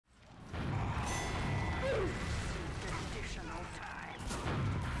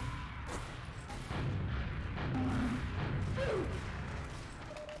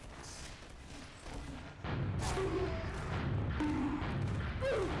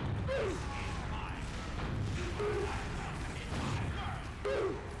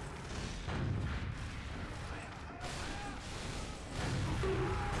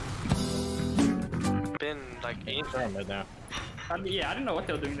Been like 8 right now. Yeah, I didn't know what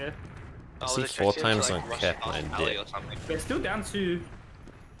they were doing there. I See 4 times on cap and dead. They're still down 2.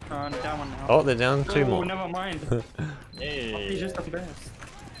 Down 1 now. Oh, they're down 2 more. Oh, never mind. Hey. He's just the best.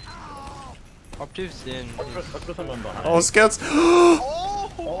 Optive's in. I put someone behind. Oh, scouts! Oh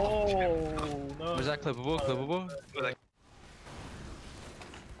no. Was that clippable? Clippable?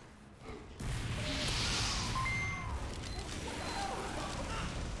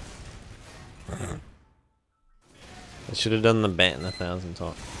 I should have done the baton 1,000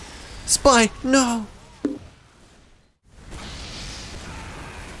 times. Spy! No!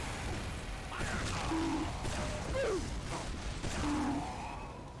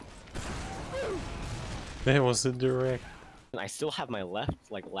 There was a direct. I still have my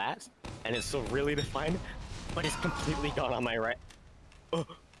left, like last, and it's still really defined, but it's completely gone on my right. Oh.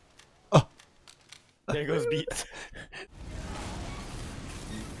 Oh. There goes beats.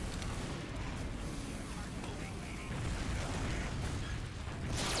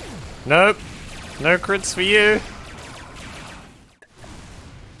 Nope. No crits for you.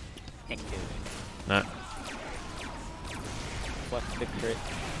 No. What's the crit?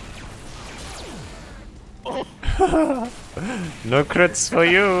 No crits for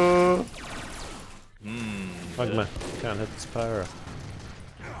you. Magma, can't hit this pyro.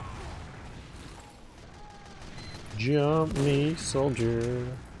 Jump me, soldier.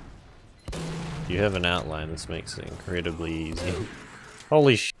 You have an outline, this makes it incredibly easy.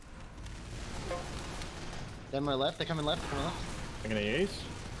 Holy sh! They're my left, they're coming left, I'm gonna use.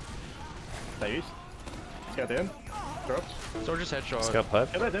 They use. Scout down. Drops. Soldier's headshot. Scout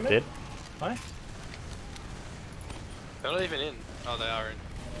pipe. Get that, damn it. Dead. Nice. They're not even in. Oh, they are in.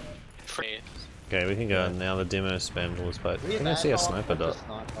 Free. Okay, we can go now. The demo spammed all his pipe. Can I see a sniper dot?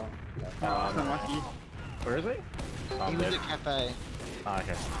 Unlucky. Where is he? He was at cafe. Ah,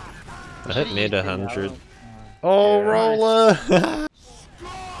 okay. I hit mid 100. Oh, roller!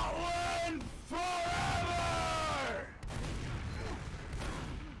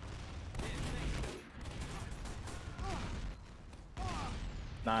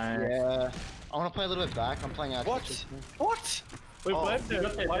 Nice. Yeah. I want to play a little bit back. I'm playing out. What? What? We've Oh, left we it.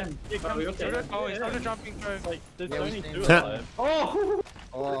 got that Like, then. it Oh, comes we got that through. then. Oh, he's on a jumping throw. Like, there's Yeah, only we 2 stand. alive. Oh!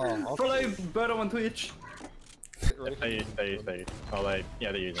 Oh, Follow Birdo on Twitch. They use. Oh,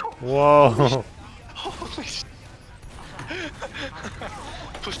 yeah, they're using. Whoa! Holy sh!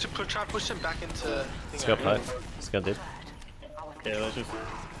 Try push him back into. Scout pipe. Scout dead. Yeah, let's just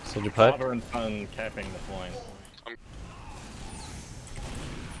Soldier pipe. cover and fun capping the flying.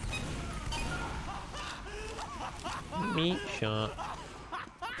 Meat shot.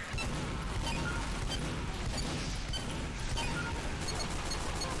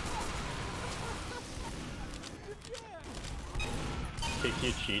 Kick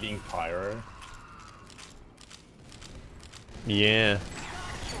you cheating pyro. Yeah.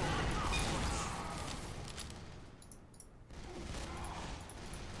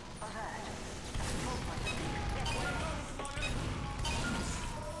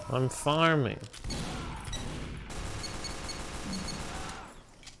 I'm farming.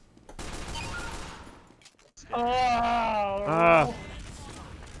 Ah!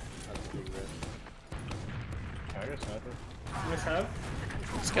 Can I get a sniper? Let's have.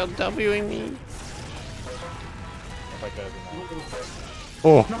 Scout Wing me. If I go now.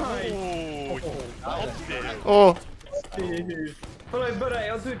 Oh! Nice. Oh! Follow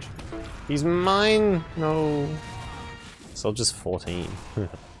Birdo on Twitch. He's mine! No. Soldier's 14.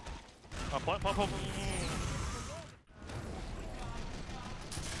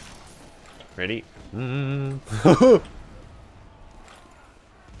 Ready? Oh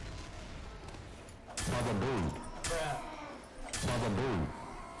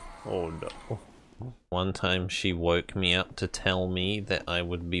no. One time she woke me up to tell me that I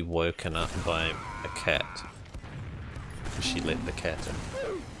would be woken up by a cat. She let the cat in.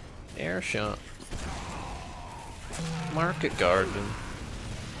 Air shot. Market garden.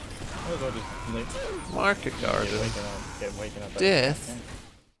 Market garden. Waking up. Death.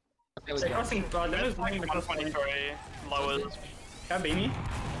 They're crossing. They're just running across. 123 lowers. Can beat me.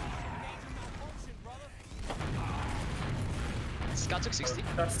 Scout took 60.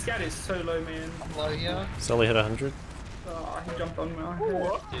 That scat is so low, man. low here. Sully hit 100. Oh, he jumped on my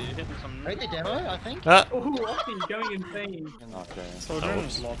head. Dude, you're hitting some. Ready the demo, I think. Ah! Oh, Opti going insane. Okay. Oh,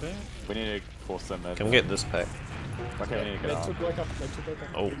 whoops. We need to force them over. Come get this pack. Okay, I need to get out.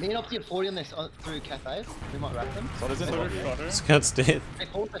 Oh, Me and Opti have 40 on this through cafes. We might wrap them. So does it? Scout's dead. They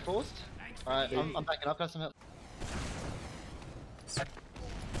forced. Alright, I'm backing up, got some help.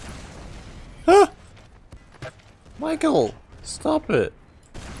 Ah! Michael, stop it.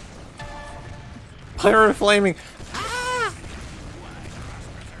 Pyro flaming. Ah!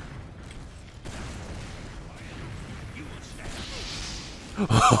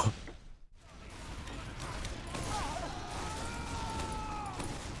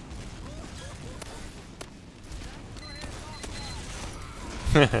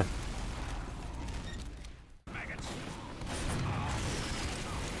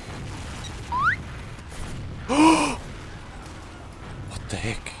 What the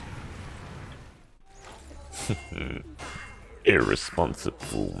heck?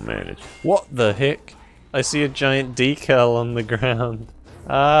 Irresponsible manager. What the heck? I see a giant decal on the ground.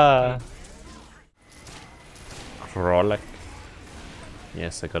 Ah. Frolic.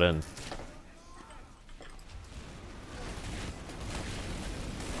 Yes, I got in.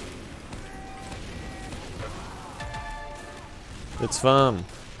 It's farm.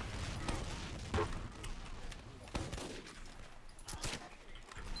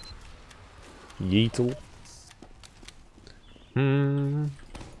 Yeetle. Hmm.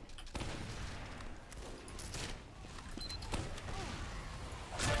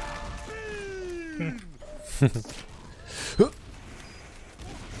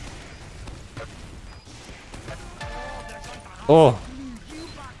 Oh!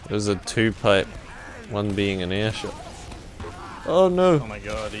 There's a two-pipe, one being an airshot. Oh no! Oh my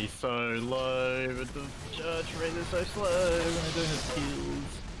god, he's so low, but the charge rate is so slow when I do his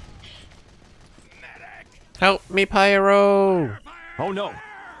kills. Help me, Pyro! Oh no!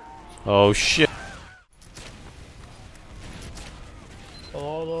 Oh shit!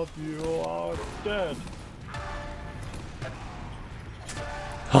 All of you are dead.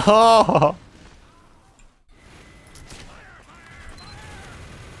 Ha!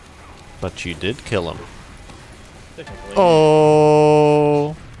 But you did kill him. Technically.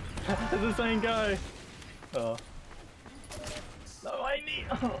 Oh! It's the same guy. Oh. No, I need.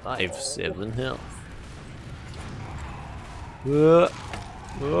 Oh. I have 7 health.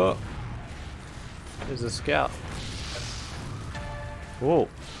 There's a scout. Whoa.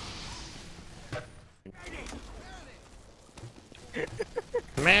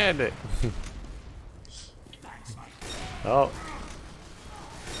 Mad. Oh.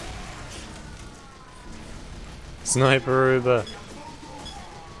 Sniper Uber.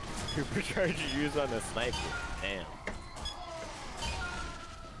 Supercharge you use on the sniper. Damn.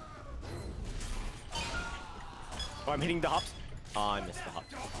 Oh, I'm hitting the hops. Oh, I missed the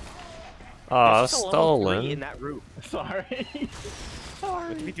hops. Ah, There's just a level 3 in stolen. that route. Sorry.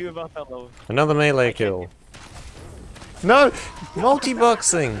 What do we do about that level? Another melee kill. No!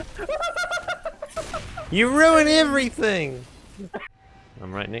 Multi-boxing! You ruin everything!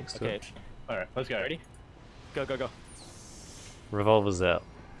 I'm right next to Okay, it. Alright, let's go. ready? Go, go, go. Revolver's out.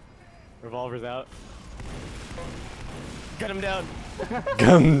 Revolver's out. Gun him down.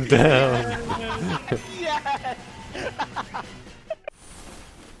 Gun down! Yes!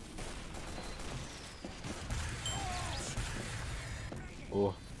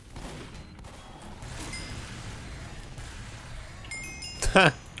 Oh.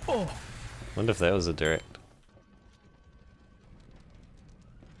 Wonder if that was a direct.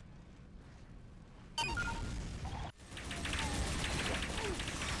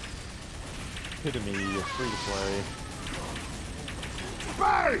 Hit me, you're free to play.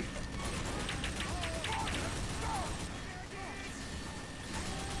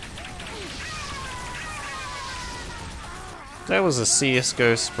 That was a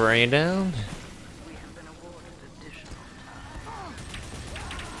CSGO spray down.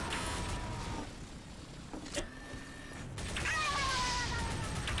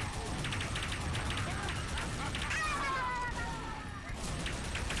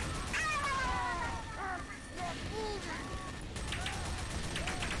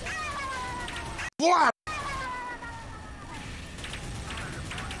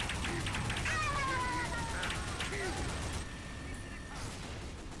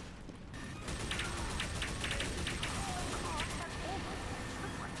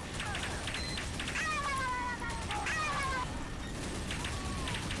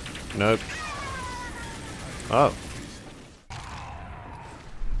 Nope. Oh.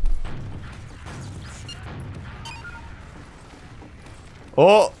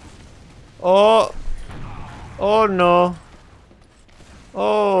 Oh! Oh! Oh no!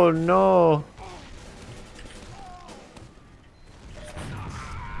 Oh no!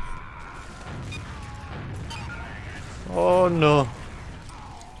 Oh no.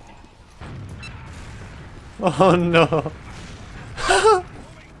 Oh no.